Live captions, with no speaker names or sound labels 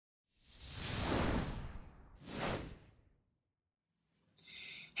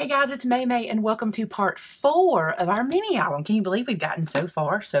Hey guys, it's Maymay and welcome to part 4 of our mini album. Can you believe we've gotten so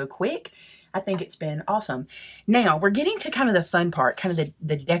far so quick? I think it's been awesome. Now, we're getting to kind of the fun part, kind of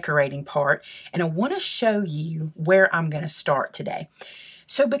the decorating part, and I want to show you where I'm going to start today.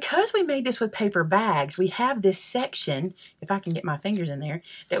 So because we made this with paper bags, we have this section, if I can get my fingers in there,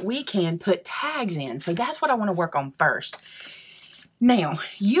 that we can put tags in. So that's what I want to work on first. Now,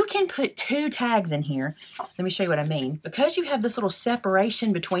 you can put 2 tags in here. Let me show you what I mean. Because you have this little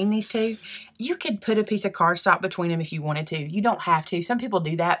separation between these two, you could put a piece of cardstock between them if you wanted to. You don't have to. Some people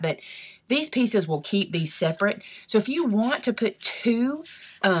do that, but these pieces will keep these separate. So if you want to put 2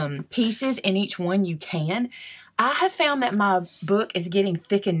 pieces in each one, you can. I have found that my book is getting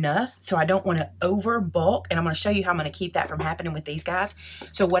thick enough, so I don't want to over bulk, and I'm going to show you how I'm going to keep that from happening with these guys.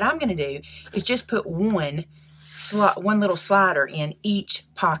 So what I'm going to do is just put one little slider in each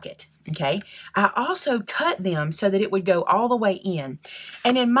pocket. Okay, I also cut them so that it would go all the way in.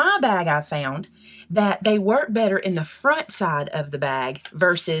 And in my bag, I found that they work better in the front side of the bag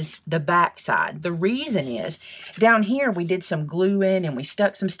versus the back side. The reason is, down here we did some glue in and we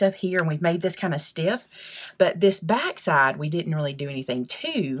stuck some stuff here and we've made this kind of stiff. But this back side, we didn't really do anything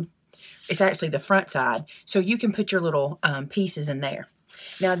to. It's actually the front side. So you can put your little pieces in there.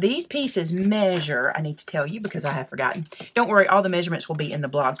 Now, these pieces measure, I need to tell you because I have forgotten. Don't worry, all the measurements will be in the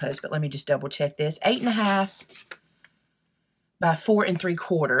blog post, but let me just double check this. 8.5 by 4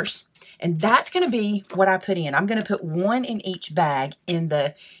 3/4. And that's going to be what I put in. I'm going to put 1 in each bag in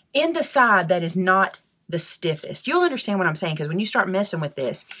the side that is not the stiffest. You'll understand what I'm saying because when you start messing with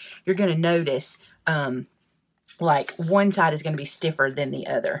this, you're going to notice like one side is going to be stiffer than the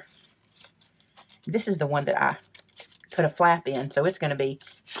other. This is the one that I put a flap in, so it's going to be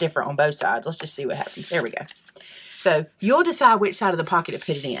stiffer on both sides. Let's just see what happens. There we go. So you'll decide which side of the pocket to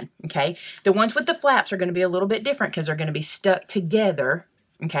put it in, okay? The ones with the flaps are going to be a little bit different because they're going to be stuck together,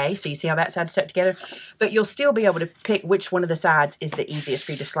 okay? So you see how that side's stuck together? But you'll still be able to pick which one of the sides is the easiest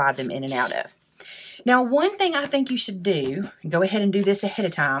for you to slide them in and out of. Now, one thing I think you should do, go ahead and do this ahead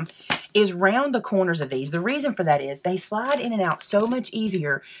of time, is round the corners of these. The reason for that is they slide in and out so much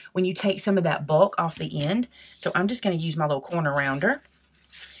easier when you take some of that bulk off the end. So I'm just going to use my little corner rounder.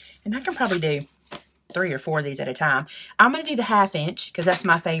 And I can probably do 3 or 4 of these at a time. I'm going to do the 1/2 inch because that's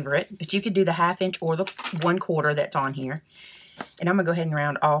my favorite. But you could do the 1/2 inch or the 1/4 that's on here. And I'm going to go ahead and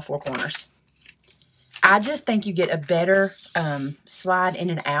round all 4 corners. I just think you get a better slide in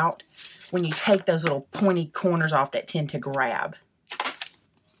and out when you take those little pointy corners off that tend to grab.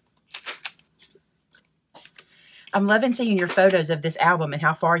 I'm loving seeing your photos of this album and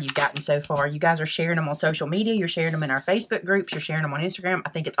how far you've gotten so far. You guys are sharing them on social media. You're sharing them in our Facebook groups. You're sharing them on Instagram. I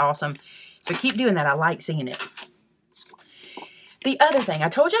think it's awesome. So keep doing that. I like seeing it. The other thing, I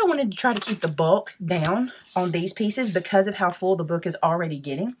told you I wanted to try to keep the bulk down on these pieces because of how full the book is already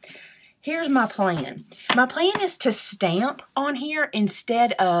getting. Here's my plan. My plan is to stamp on here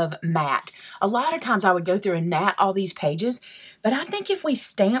instead of mat. A lot of times I would go through and mat all these pages, but I think if we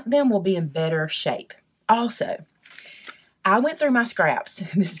stamp them, we'll be in better shape. Also, I went through my scraps.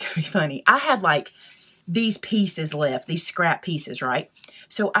 This is going to be funny. I had like these pieces left, these scrap pieces, right?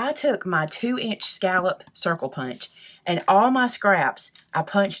 So I took my 2-inch scallop circle punch and all my scraps, I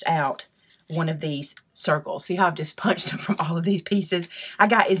punched out one of these circles. See how I've just punched them from all of these pieces? I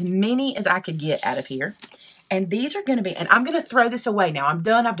got as many as I could get out of here. And these are going to be, and I'm going to throw this away now. I'm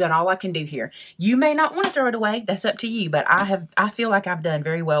done. I've done all I can do here. You may not want to throw it away. That's up to you. But I feel like I've done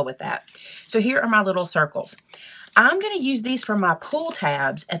very well with that. So here are my little circles. I'm going to use these for my pull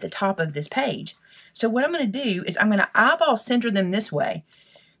tabs at the top of this page. So what I'm going to do is I'm going to eyeball center them this way.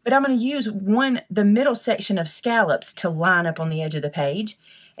 But I'm going to use the middle section of scallops to line up on the edge of the page.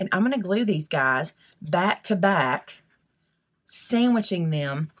 And I'm going to glue these guys back to back, sandwiching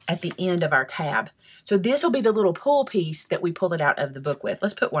them at the end of our tab. So this will be the little pull piece that we pull it out of the book with.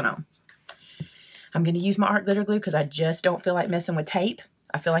 Let's put one on. I'm going to use my art glitter glue because I just don't feel like messing with tape.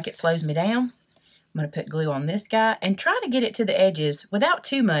 I feel like it slows me down. I'm going to put glue on this guy and try to get it to the edges without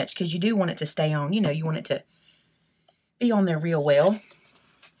too much because you do want it to stay on. You know, you want it to be on there real well.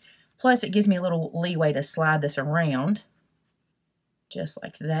 Plus, it gives me a little leeway to slide this around. Just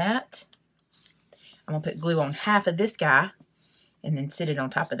like that. I'm going to put glue on half of this guy and then sit it on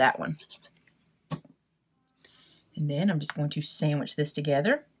top of that one. And then I'm just going to sandwich this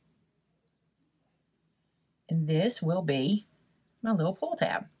together. And this will be my little pull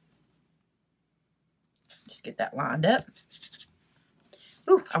tab. Just get that lined up.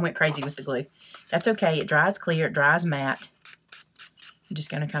 Ooh, I went crazy with the glue. That's okay. It dries clear. It dries matte. I'm just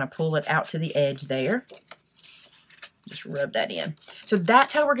going to kind of pull it out to the edge there. Just rub that in. So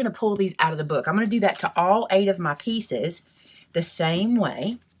that's how we're going to pull these out of the book. I'm going to do that to all 8 of my pieces the same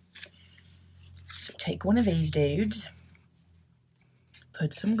way. So take one of these dudes,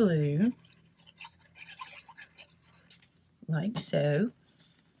 put some glue, like so.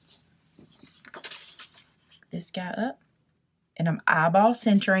 This guy up. And I'm eyeball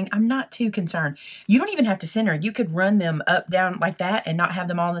centering. I'm not too concerned. You don't even have to center. You could run them up, down like that and not have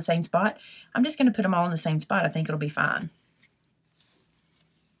them all in the same spot. I'm just going to put them all in the same spot. I think it'll be fine.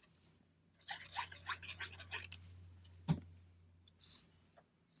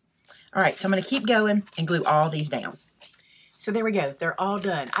 All right, so I'm going to keep going and glue all these down. So there we go. They're all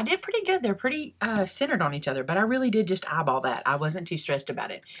done. I did pretty good. They're pretty centered on each other, but I really did just eyeball that. I wasn't too stressed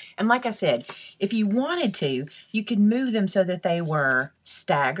about it. And like I said, if you wanted to, you could move them so that they were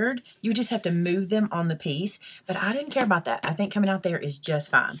staggered. You just have to move them on the piece, but I didn't care about that. I think coming out there is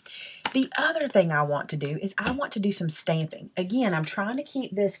just fine. The other thing I want to do is I want to do some stamping. Again, I'm trying to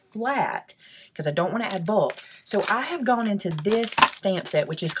keep this flat because I don't want to add bulk. So I have gone into this stamp set,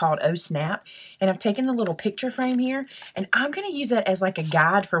 which is called Oh Snap, and I've taken the little picture frame here, and I'm going to use that as like a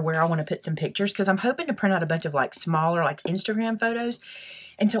guide for where I want to put some pictures because I'm hoping to print out a bunch of like smaller like Instagram photos.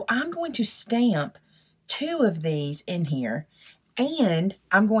 And so I'm going to stamp 2 of these in here, and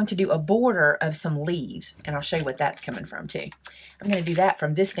I'm going to do a border of some leaves, and I'll show you what that's coming from too. I'm going to do that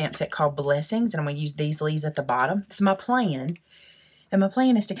from this stamp set called Blessings, and I'm going to use these leaves at the bottom. This is my plan, and my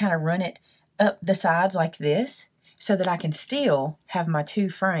plan is to kind of run it up the sides like this so that I can still have my 2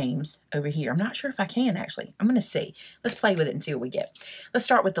 frames over here. I'm not sure if I can actually. I'm going to see. Let's play with it and see what we get. Let's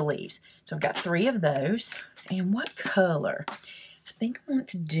start with the leaves. So I've got 3 of those. And what color? I think I want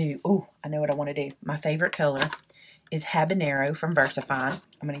to do, oh, I know what I want to do. My favorite color is Habanero from Versafine.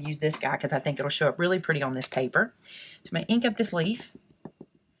 I'm going to use this guy because I think it'll show up really pretty on this paper. So I'm going to ink up this leaf.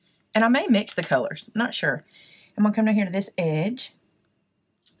 And I may mix the colors. I'm not sure. I'm going to come down here to this edge.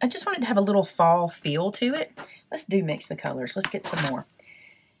 I just wanted to have a little fall feel to it. Let's do mix the colors. Let's get some more.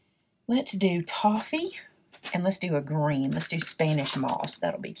 Let's do toffee, and let's do a green. Let's do Spanish moss.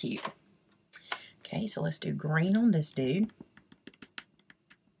 That'll be cute. Okay, so let's do green on this dude.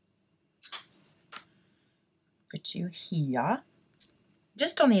 Put you here,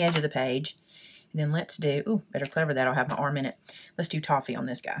 just on the edge of the page. And then let's do, ooh, better clever, that'll have my arm in it. Let's do toffee on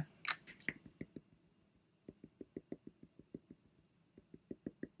this guy.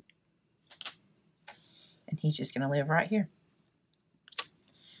 He's just going to live right here.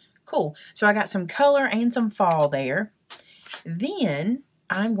 Cool. So I got some color and some fall there. Then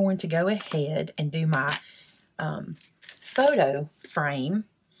I'm going to go ahead and do my photo frame.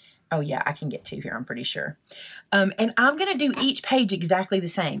 Oh yeah, I can get 2 here, I'm pretty sure. And I'm going to do each page exactly the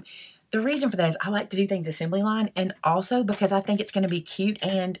same. The reason for that is I like to do things assembly line, and also because I think it's going to be cute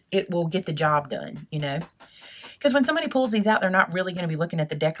and it will get the job done, you know. Because when somebody pulls these out, they're not really going to be looking at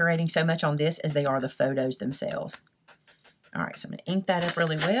the decorating so much on this as they are the photos themselves. All right, so I'm going to ink that up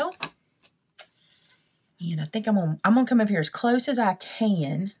really well. And I think I'm gonna come over here as close as I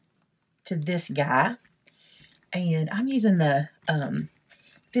can to this guy. And I'm using the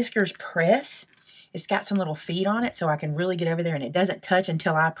Fisker's Press. It's got some little feet on it, so I can really get over there, and it doesn't touch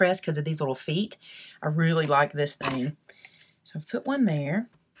until I press because of these little feet. I really like this thing. So I've put one there.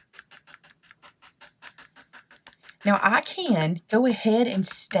 Now, I can go ahead and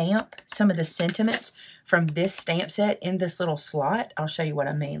stamp some of the sentiments from this stamp set in this little slot. I'll show you what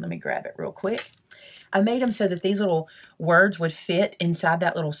I mean. Let me grab it real quick. I made them so that these little words would fit inside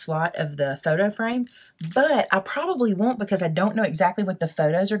that little slot of the photo frame, but I probably won't because I don't know exactly what the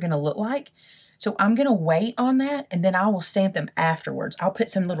photos are going to look like. So I'm going to wait on that, and then I will stamp them afterwards. I'll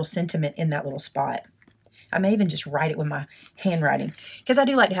put some little sentiment in that little spot. I may even just write it with my handwriting because I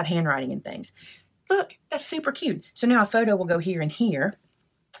do like to have handwriting in things. Look, that's super cute. So now a photo will go here and here,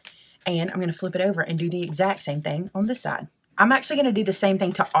 and I'm going to flip it over and do the exact same thing on this side. I'm actually going to do the same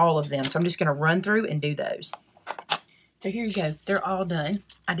thing to all of them, so I'm just going to run through and do those. So here you go. They're all done.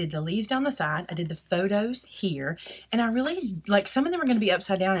 I did the leaves down the side. I did the photos here, and I really, like, some of them are going to be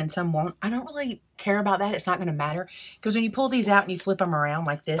upside down and some won't. I don't really care about that. It's not going to matter because when you pull these out and you flip them around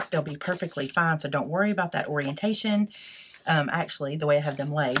like this, they'll be perfectly fine, so don't worry about that orientation. Actually, the way I have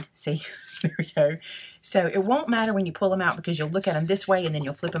them laid, see, there we go. So it won't matter when you pull them out because you'll look at them this way and then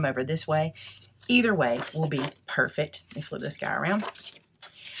you'll flip them over this way. Either way will be perfect. Let me flip this guy around.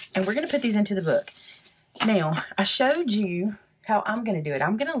 And we're going to put these into the book. Now, I showed you how I'm going to do it.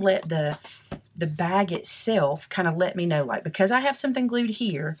 I'm going to let the bag itself kind of let me know, like, because I have something glued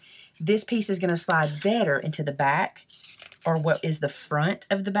here, this piece is going to slide better into the back or what is the front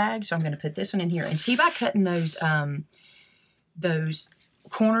of the bag. So I'm going to put this one in here. And see, by cutting those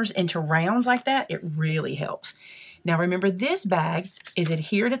corners into rounds like that, it really helps. Now remember, this bag is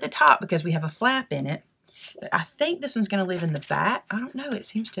adhered at the top because we have a flap in it, but I think this one's going to live in the back. I don't know, it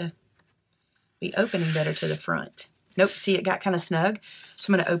seems to, be opening better to the front. Nope, see, it got kind of snug.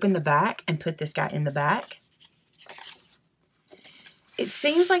 So I'm going to open the back and put this guy in the back. It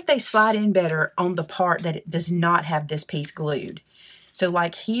seems like they slide in better on the part that it does not have this piece glued. So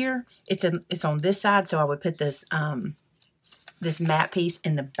like here, it's on this side, so I would put this, this matte piece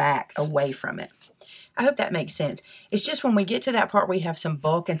in the back away from it. I hope that makes sense. It's just when we get to that part where we have some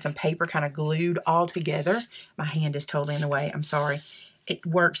bulk and some paper kind of glued all together, my hand is totally in the way, I'm sorry. It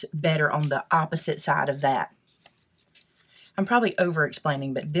works better on the opposite side of that. I'm probably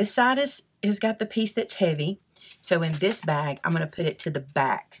over-explaining, but this side has got the piece that's heavy. So in this bag, I'm going to put it to the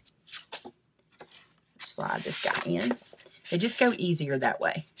back. Slide this guy in. They just go easier that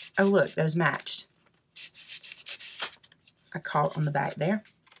way. Oh, look, those matched. I caught on the back there.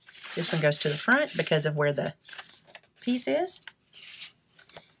 This one goes to the front because of where the piece is.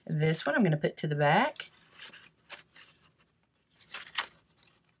 This one I'm going to put to the back.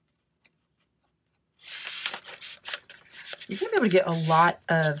 You're going to be able to get a lot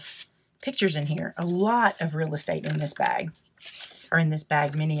of pictures in here, a lot of real estate in this bag, or in this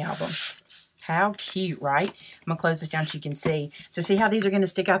bag mini album. How cute, right? I'm going to close this down so you can see. So see how these are going to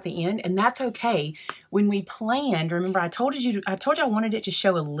stick out the end? And that's okay. When we planned, remember I told you I wanted it to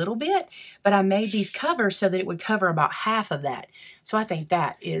show a little bit, but I made these covers so that it would cover about half of that. So I think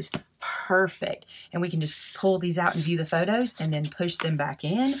that is perfect. And we can just pull these out and view the photos and then push them back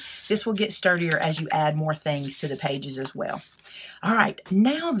in. This will get sturdier as you add more things to the pages as well. All right,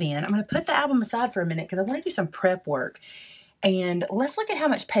 now then, I'm going to put the album aside for a minute because I want to do some prep work. And let's look at how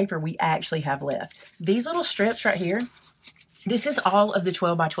much paper we actually have left. These little strips right here, this is all of the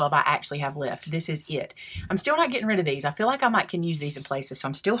 12 by 12 I actually have left. This is it. I'm still not getting rid of these. I feel like I can use these in places, so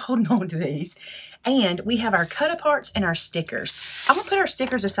I'm still holding on to these. And we have our cut aparts and our stickers. I'm going to put our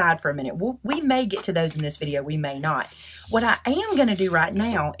stickers aside for a minute. We may get to those in this video. We may not. What I am going to do right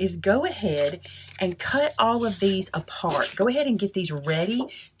now is go ahead and cut all of these apart. Go ahead and get these ready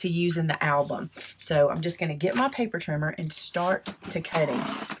to use in the album. So I'm just going to get my paper trimmer and start to cutting.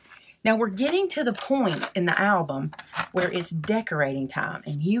 Now we're getting to the point in the album where it's decorating time,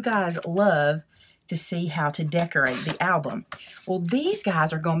 and you guys love to see how to decorate the album. Well, these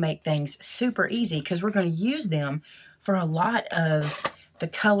guys are going to make things super easy because we're going to use them for a lot of the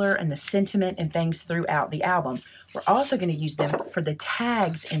color and the sentiment and things throughout the album. We're also going to use them for the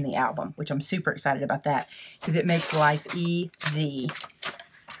tags in the album, which I'm super excited about that because it makes life easy.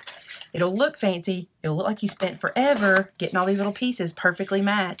 It'll look fancy. It'll look like you spent forever getting all these little pieces perfectly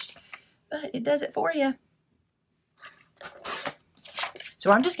matched, but it does it for you. So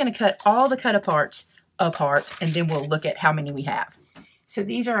I'm just going to cut all the cut aparts apart, and then we'll look at how many we have. So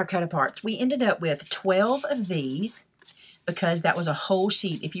these are our cut aparts. We ended up with 12 of these because that was a whole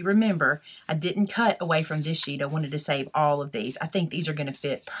sheet. If you remember, I didn't cut away from this sheet. I wanted to save all of these. I think these are going to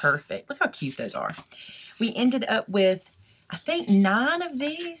fit perfect. Look how cute those are. We ended up with, I think, 9 of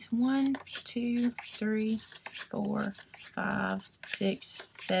these. 1, 2, 3, 4, 5, 6,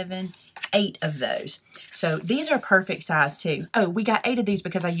 7, 8 of those. So these are perfect size too. Oh, we got 8 of these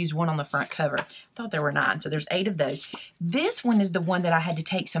because I used one on the front cover. I thought there were 9, so there's 8 of those. This one is the one that I had to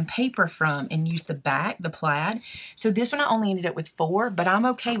take some paper from and use the back, the plaid. So this one I only ended up with 4, but I'm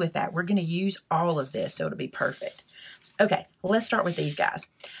okay with that. We're going to use all of this, so it'll be perfect. Okay, let's start with these guys.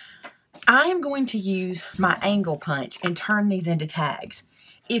 I am going to use my angle punch and turn these into tags.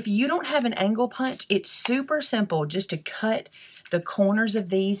 If you don't have an angle punch, it's super simple just to cut the corners of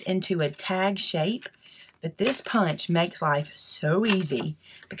these into a tag shape. But this punch makes life so easy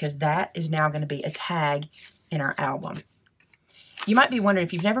because that is now going to be a tag in our album. You might be wondering,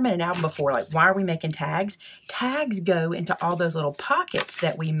 if you've never made an album before, like, why are we making tags? Tags go into all those little pockets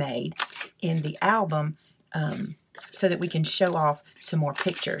that we made in the album so that we can show off some more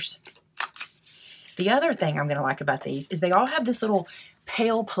pictures. The other thing I'm going to like about these is they all have this little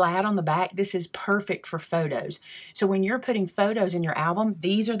pale plaid on the back. This is perfect for photos. So when you're putting photos in your album,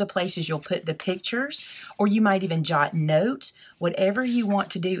 these are the places you'll put the pictures, or you might even jot notes. Whatever you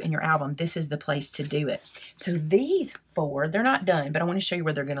want to do in your album, this is the place to do it. So these 4, they're not done, but I want to show you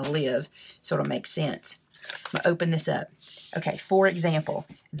where they're going to live so it'll make sense. I'm going to open this up. Okay, for example,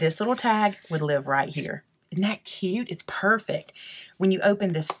 this little tag would live right here. Isn't that cute? It's perfect. When you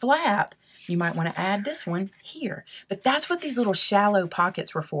open this flap, you might want to add this one here. But that's what these little shallow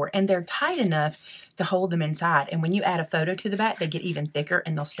pockets were for, and they're tight enough to hold them inside. And when you add a photo to the back, they get even thicker,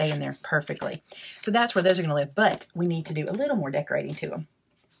 and they'll stay in there perfectly. So that's where those are going to live, but we need to do a little more decorating to them.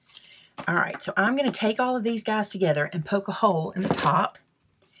 All right, so I'm going to take all of these guys together and poke a hole in the top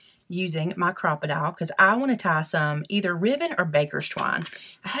using my crocodile because I want to tie some either ribbon or baker's twine.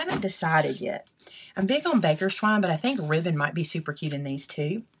 I haven't decided yet. I'm big on baker's twine, but I think ribbon might be super cute in these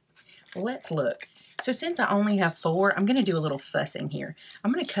too. let's look. So since I only have 4, I'm going to do a little fussing here.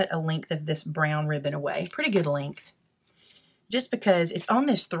 I'm going to cut a length of this brown ribbon away. Pretty good length. Just because it's on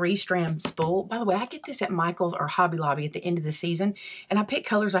this 3-strand spool. By the way, I get this at Michael's or Hobby Lobby at the end of the season. And I pick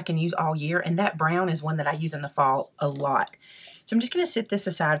colors I can use all year. And that brown is one that I use in the fall a lot. So I'm just going to sit this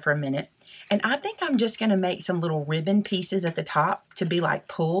aside for a minute. And I think I'm just going to make some little ribbon pieces at the top to be like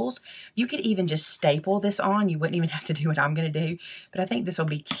pulls. You could even just staple this on. You wouldn't even have to do what I'm going to do. But I think this will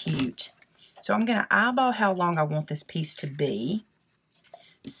be cute. So I'm going to eyeball how long I want this piece to be.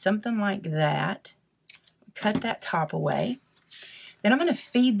 Something like that. Cut that top away. Then I'm going to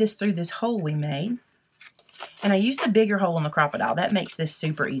feed this through this hole we made. And I used the bigger hole in the crocodile. That makes this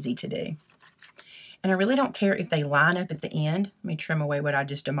super easy to do. And I really don't care if they line up at the end. Let me trim away what I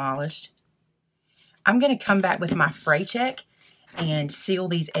just demolished. I'm going to come back with my fray check and seal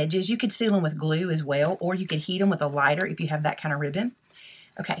these edges. You could seal them with glue as well, or you could heat them with a lighter if you have that kind of ribbon.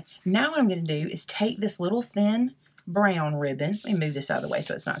 Okay, now what I'm going to do is take this little thin brown ribbon. Let me move this out of the way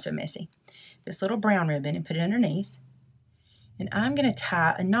so it's not so messy. This little brown ribbon and put it underneath. And I'm going to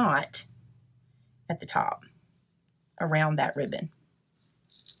tie a knot at the top around that ribbon.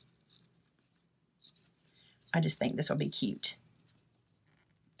 I just think this will be cute.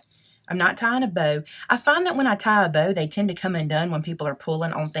 I'm not tying a bow. I find that when I tie a bow, they tend to come undone when people are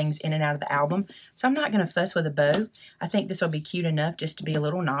pulling on things in and out of the album. So I'm not going to fuss with a bow. I think this will be cute enough just to be a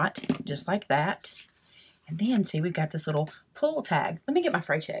little knot, just like that. And then, see, we've got this little pull tag. Let me get my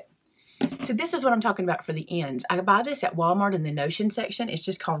fray check. So this is what I'm talking about for the ends. I buy this at Walmart in the Notion section. It's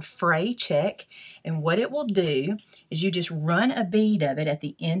just called Fray Check. And what it will do is you just run a bead of it at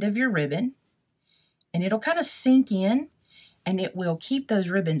the end of your ribbon. And it'll kind of sink in. And it will keep those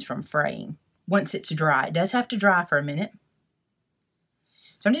ribbons from fraying once it's dry. It does have to dry for a minute.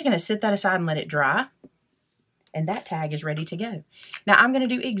 So I'm just going to sit that aside and let it dry. And that tag is ready to go. Now I'm going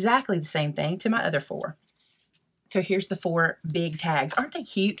to do exactly the same thing to my other 4. So here's the 4 big tags. Aren't they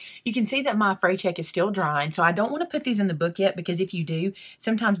cute? You can see that my fray check is still drying. So I don't want to put these in the book yet because if you do,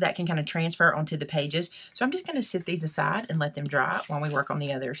 sometimes that can kind of transfer onto the pages. So I'm just going to sit these aside and let them dry while we work on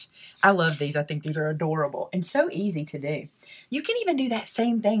the others. I love these. I think these are adorable and so easy to do. You can even do that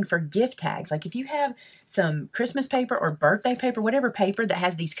same thing for gift tags. Like if you have some Christmas paper or birthday paper, whatever paper that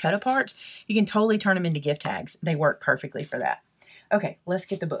has these cut aparts, you can totally turn them into gift tags. They work perfectly for that. Okay, let's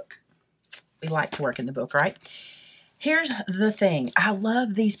get the book. We like to work in the book, right? Here's the thing. I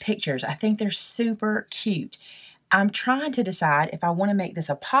love these pictures. I think they're super cute. I'm trying to decide if I want to make this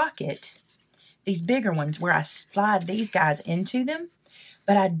a pocket, these bigger ones, where I slide these guys into them.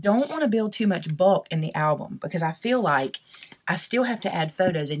 But I don't want to build too much bulk in the album because I feel like I still have to add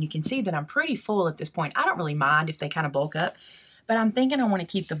photos. And you can see that I'm pretty full at this point. I don't really mind if they kind of bulk up, but I'm thinking I want to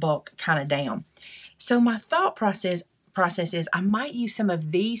keep the bulk kind of down. So my thought process is I might use some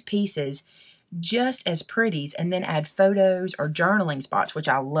of these pieces just as pretties and then add photos or journaling spots, which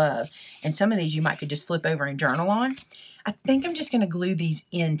I love. And some of these you might could just flip over and journal on. I think I'm just going to glue these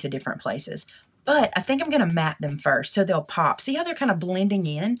into different places. But I think I'm going to mat them first so they'll pop. See how they're kind of blending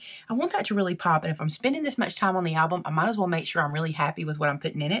in? I want that to really pop. And if I'm spending this much time on the album, I might as well make sure I'm really happy with what I'm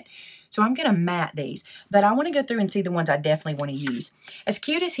putting in it. So I'm going to mat these. But I want to go through and see the ones I definitely want to use. As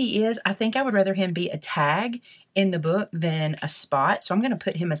cute as he is, I think I would rather him be a tag in the book than a spot. So I'm going to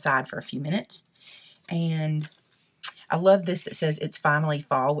put him aside for a few minutes. And I love this that says it's finally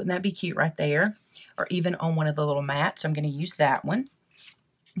fall. Wouldn't that be cute right there? Or even on one of the little mats. So I'm going to use that one.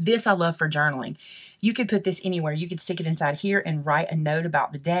 This I love for journaling. You could put this anywhere. You could stick it inside here and write a note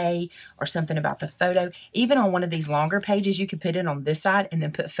about the day or something about the photo. Even on one of these longer pages, you could put it on this side and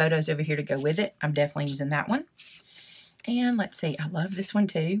then put photos over here to go with it. I'm definitely using that one. And let's see, I love this one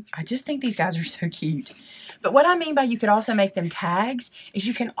too. I just think these guys are so cute. But what I mean by you could also make them tags is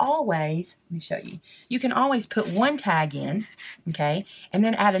you can always, let me show you, you can always put one tag in, okay, and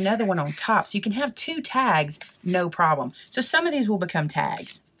then add another one on top. So you can have 2 tags, no problem. So some of these will become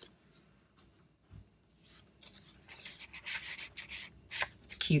tags.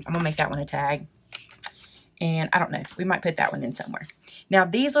 It's cute. I'm going to make that one a tag. And I don't know, we might put that one in somewhere. Now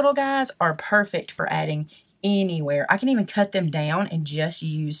these little guys are perfect for adding anywhere. I can even cut them down and just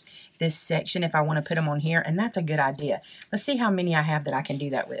use this section if I want to put them on here, and that's a good idea. Let's see how many I have that I can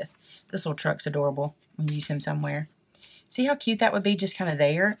do that with. This little truck's adorable. I'm going to use him somewhere. See how cute that would be just kind of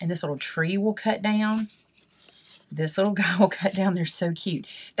there, and this little tree will cut down. This little guy will cut down. They're so cute.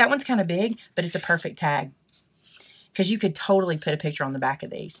 That one's kind of big, but it's a perfect tag because you could totally put a picture on the back of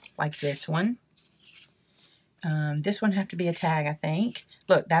these, like this one. This one have to be a tag, I think.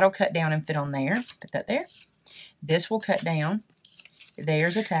 Look, that'll cut down and fit on there. Put that there. This will cut down.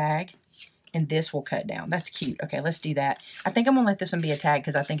 There's a tag. and this will cut down. That's cute. Okay, let's do that. I think I'm going to let this one be a tag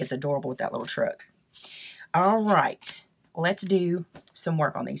because I think it's adorable with that little truck. All right, let's do some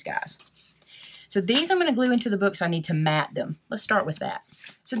work on these guys. So these I'm going to glue into the book, so I need to mat them. Let's start with that.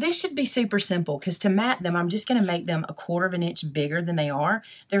 So this should be super simple because to mat them, I'm just going to make them 1/4 inch bigger than they are.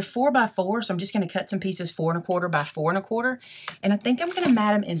 They're 4 by 4, so I'm just going to cut some pieces 4 1/4 by 4 1/4. And I think I'm going to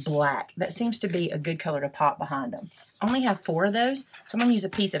mat them in black. That seems to be a good color to pop behind them. I only have 4 of those, so I'm going to use a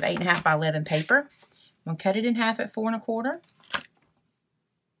piece of 8.5 by 11 paper. I'm going to cut it in half at 4 1/4.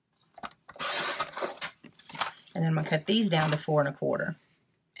 And then I'm going to cut these down to 4 1/4.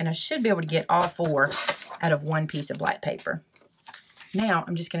 And I should be able to get all 4 out of one piece of black paper. Now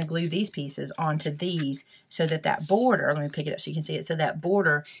I'm just going to glue these pieces onto these so that that border, let me pick it up so you can see it, so that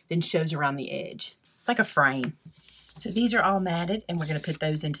border then shows around the edge. It's like a frame. So these are all matted, and we're going to put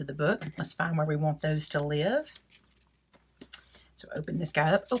those into the book. Let's find where we want those to live. So open this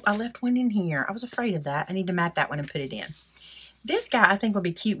guy up. Oh, I left one in here. I was afraid of that. I need to mat that one and put it in. This guy I think will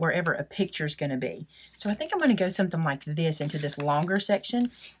be cute wherever a picture is going to be. So I think I'm going to go something like this into this longer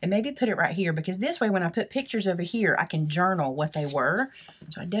section and maybe put it right here, because this way when I put pictures over here, I can journal what they were.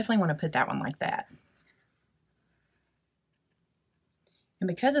 So I definitely want to put that one like that. And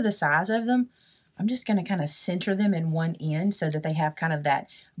because of the size of them, I'm just going to kind of center them in one end so that they have kind of that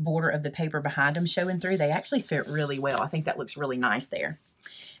border of the paper behind them showing through. They actually fit really well. I think that looks really nice there.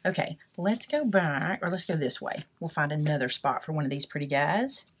 Okay, let's go back, or let's go this way. We'll find another spot for one of these pretty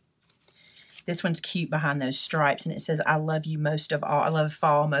guys. This one's cute behind those stripes, and it says, I love you most of all. I love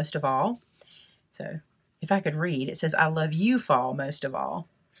fall most of all. So if I could read, it says, I love you fall most of all.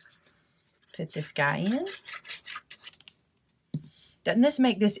 Put this guy in. Doesn't this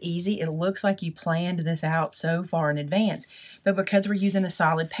make this easy? It looks like you planned this out so far in advance. But because we're using a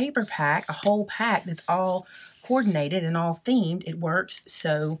solid paper pack, a whole pack that's all coordinated and all themed, it works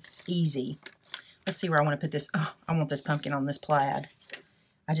so easy. Let's see where I want to put this. Oh, I want this pumpkin on this plaid.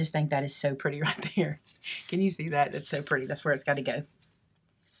 I just think that is so pretty right there. Can you see that? That's so pretty. That's where it's got to go.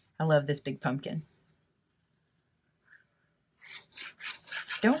 I love this big pumpkin.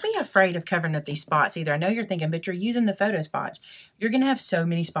 Don't be afraid of covering up these spots either. I know you're thinking, but you're using the photo spots. You're going to have so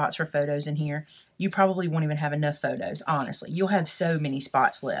many spots for photos in here. You probably won't even have enough photos, honestly. You'll have so many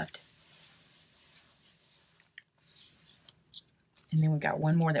spots left. And then we've got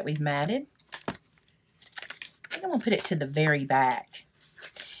one more that we've matted. I think I'm going to put it to the very back.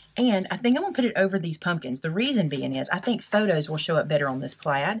 And I think I'm going to put it over these pumpkins. The reason being is I think photos will show up better on this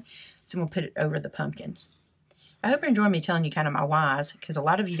plaid. So I'm going to put it over the pumpkins. I hope you're enjoying me telling you kind of my whys, because a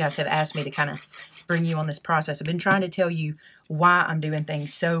lot of you guys have asked me to kind of bring you on this process. I've been trying to tell you why I'm doing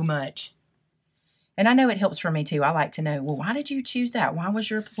things so much. And I know it helps for me too. I like to know, well, why did you choose that? What was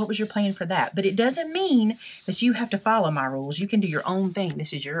your plan for that? But it doesn't mean that you have to follow my rules. You can do your own thing.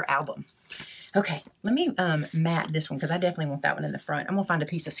 This is your album. Okay, let me mat this one, because I definitely want that one in the front. I'm going to find a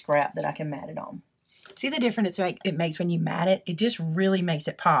piece of scrap that I can mat it on. See the difference it makes when you mat it? It just really makes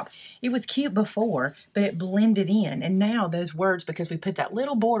it pop. It was cute before, but it blended in. And now those words, because we put that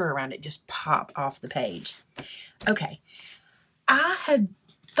little border around it, just pop off the page. Okay. I've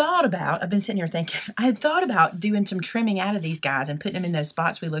been sitting here thinking, I had thought about doing some trimming out of these guys and putting them in those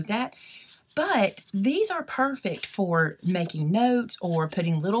spots we looked at. But these are perfect for making notes or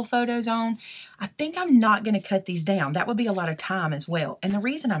putting little photos on. I think I'm not going to cut these down. That would be a lot of time as well. And the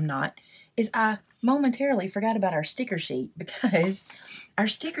reason I'm not is I momentarily forgot about our sticker sheet, because our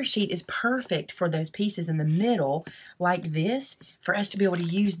sticker sheet is perfect for those pieces in the middle like this, for us to be able to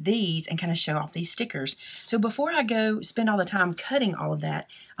use these and kind of show off these stickers. So before I go spend all the time cutting all of that,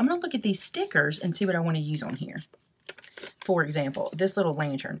 I'm going to look at these stickers and see what I want to use on here. For example, this little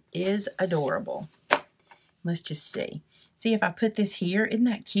lantern is adorable. Let's just see. See if I put this here, isn't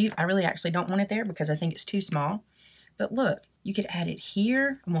that cute? I really actually don't want it there because I think it's too small. But look, you could add it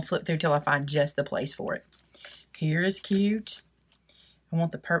here. I'm going to flip through till I find just the place for it. Here is cute. I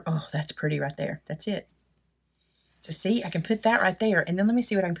want the purple. Oh, that's pretty right there. That's it. So see, I can put that right there. And then let me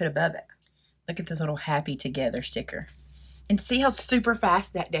see what I can put above it. Look at this little happy together sticker. And see how super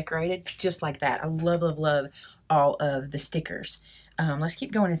fast that decorated? Just like that. I love, love, love all of the stickers. Let's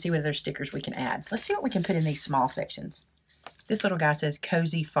keep going and see what other stickers we can add. Let's see what we can put in these small sections. This little guy says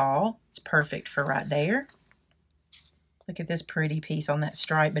Cozy Fall. It's perfect for right there. Look at this pretty piece on that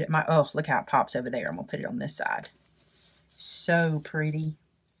stripe, but it might, oh, look how it pops over there. I'm going to put it on this side. So pretty.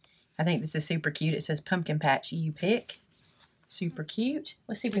 I think this is super cute. It says Pumpkin Patch You Pick. Super cute.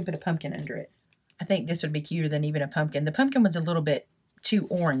 Let's see if we can put a pumpkin under it. I think this would be cuter than even a pumpkin. The pumpkin was a little bit too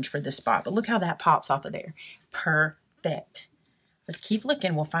orange for this spot, but look how that pops off of there. Perfect. Let's keep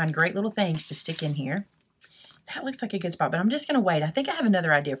looking. We'll find great little things to stick in here. That looks like a good spot, but I'm just going to wait. I think I have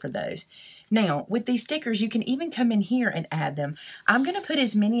another idea for those. Now, with these stickers, you can even come in here and add them. I'm going to put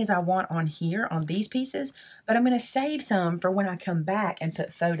as many as I want on here on these pieces, but I'm going to save some for when I come back and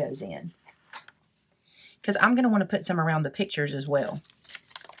put photos in, because I'm going to want to put some around the pictures as well.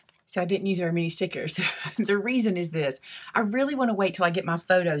 So I didn't use very many stickers. The reason is this. I really want to wait till I get my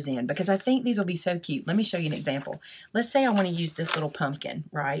photos in because I think these will be so cute. Let me show you an example. Let's say I want to use this little pumpkin,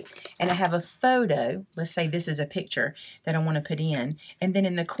 right? And I have a photo. Let's say this is a picture that I want to put in. And then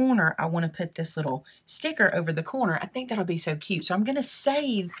in the corner, I want to put this little sticker over the corner. I think that'll be so cute. So I'm going to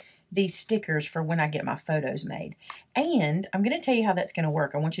save these stickers for when I get my photos made. And I'm going to tell you how that's going to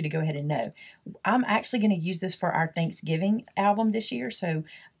work. I want you to go ahead and know. I'm actually going to use this for our Thanksgiving album this year. So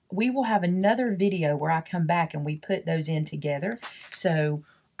we will have another video where I come back and we put those in together. So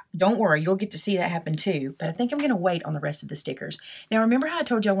don't worry, you'll get to see that happen too. But I think I'm going to wait on the rest of the stickers. Now, remember how I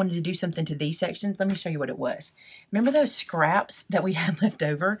told you I wanted to do something to these sections? Let me show you what it was. Remember those scraps that we had left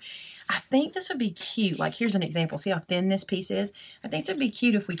over? I think this would be cute. Like, here's an example. See how thin this piece is? I think this would be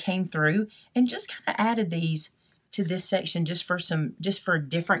cute if we came through and just kind of added these to this section just for a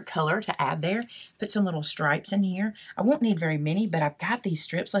different color to add there. Put some little stripes in here. I won't need very many, but I've got these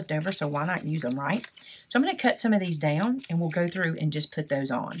strips left over, so why not use them, right? So I'm going to cut some of these down, and we'll go through and just put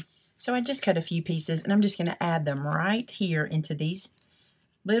those on. So I just cut a few pieces, and I'm just going to add them right here into these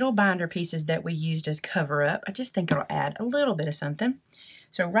little binder pieces that we used as cover up. I just think it'll add a little bit of something.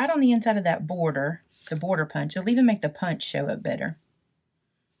 So right on the inside of that border, the border punch, it'll even make the punch show up better.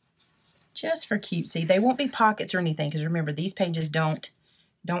 Just for cutesy. They won't be pockets or anything, because remember, these pages don't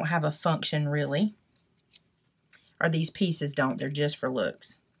have a function really. Or these pieces don't. They're just for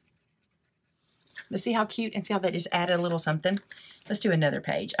looks. But see how cute, and see how that just added a little something? Let's do another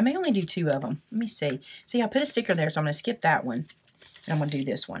page. I may only do 2 of them. Let me see. See, I put a sticker there, so I'm going to skip that one. And I'm going to do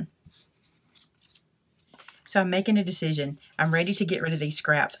this one. So I'm making a decision. I'm ready to get rid of these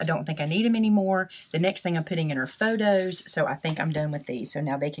scraps. I don't think I need them anymore. The next thing I'm putting in are photos, so I think I'm done with these. So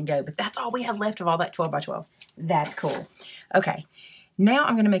now they can go. But that's all we have left of all that 12 by 12. That's cool. Okay, now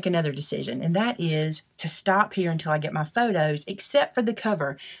I'm going to make another decision, and that is to stop here until I get my photos, except for the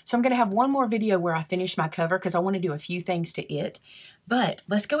cover. So I'm going to have one more video where I finish my cover because I want to do a few things to it. But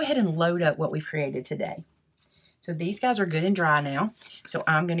let's go ahead and load up what we've created today. So these guys are good and dry now. So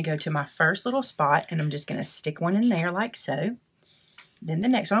I'm going to go to my first little spot, and I'm just going to stick one in there like so. Then the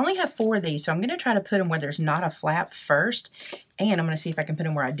next one. I only have 4 of these, so I'm going to try to put them where there's not a flap first. And I'm going to see if I can put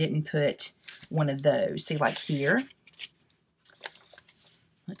them where I didn't put one of those. See, like here.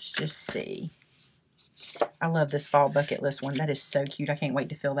 Let's just see. I love this fall bucket list one. That is so cute. I can't wait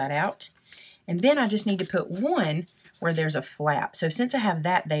to fill that out. And then I just need to put one where there's a flap. So since I have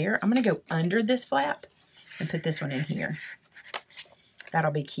that there, I'm going to go under this flap and put this one in here. That'll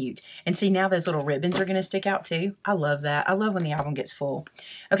be cute. And see, now those little ribbons are going to stick out too. I love that. I love when the album gets full.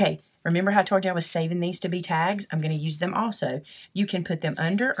 Okay, remember how I told you I was saving these to be tags? I'm going to use them also. You can put them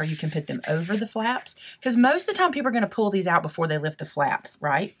under, or you can put them over the flaps, because most of the time people are going to pull these out before they lift the flap,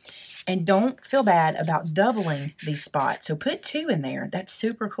 right? And don't feel bad about doubling these spots. So put 2 in there. That's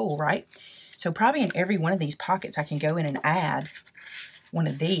super cool, right? So probably in every one of these pockets I can go in and add one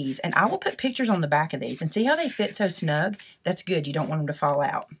of these, and I will put pictures on the back of these, and see how they fit so snug? That's good. You don't want them to fall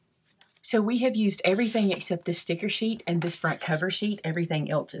out. So we have used everything except this sticker sheet and this front cover sheet. Everything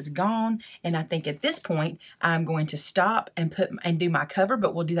else is gone, and I think at this point I'm going to stop and do my cover,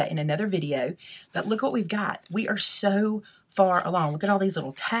 but we'll do that in another video. But look what we've got. We are so far along. Look at all these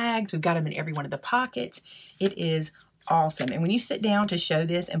little tags. We've got them in every one of the pockets. It is awesome. And when you sit down to show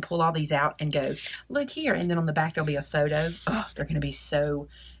this and pull all these out and go, look here, and then on the back there'll be a photo. Oh, they're going to be so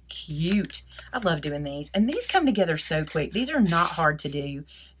cute. I love doing these. And these come together so quick. These are not hard to do.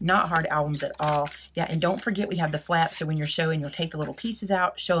 Not hard albums at all. Yeah, and don't forget we have the flaps, so when you're showing, you'll take the little pieces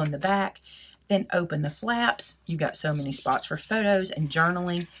out, show them the back, then open the flaps. You've got so many spots for photos and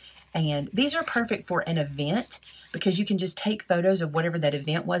journaling. And these are perfect for an event because you can just take photos of whatever that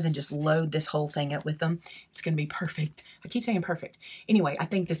event was and just load this whole thing up with them. It's going to be perfect. I keep saying perfect. Anyway, I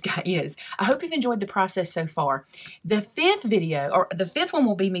think this guy is. I hope you've enjoyed the process so far. The 5th video, or the 5th one,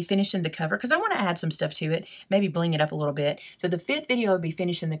 will be me finishing the cover because I want to add some stuff to it, maybe bling it up a little bit. So the 5th video will be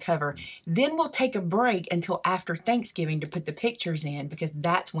finishing the cover. Then we'll take a break until after Thanksgiving to put the pictures in, because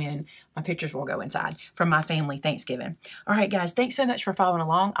that's when my pictures will go inside from my family Thanksgiving. All right, guys, thanks so much for following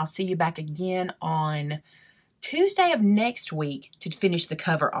along. I'll see you back again on Tuesday of next week to finish the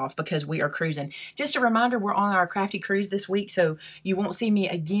cover off because we are cruising. Just a reminder, we're on our crafty cruise this week, so you won't see me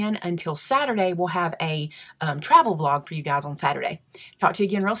again until Saturday. We'll have a travel vlog for you guys on Saturday. Talk to you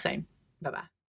again real soon. Bye-bye.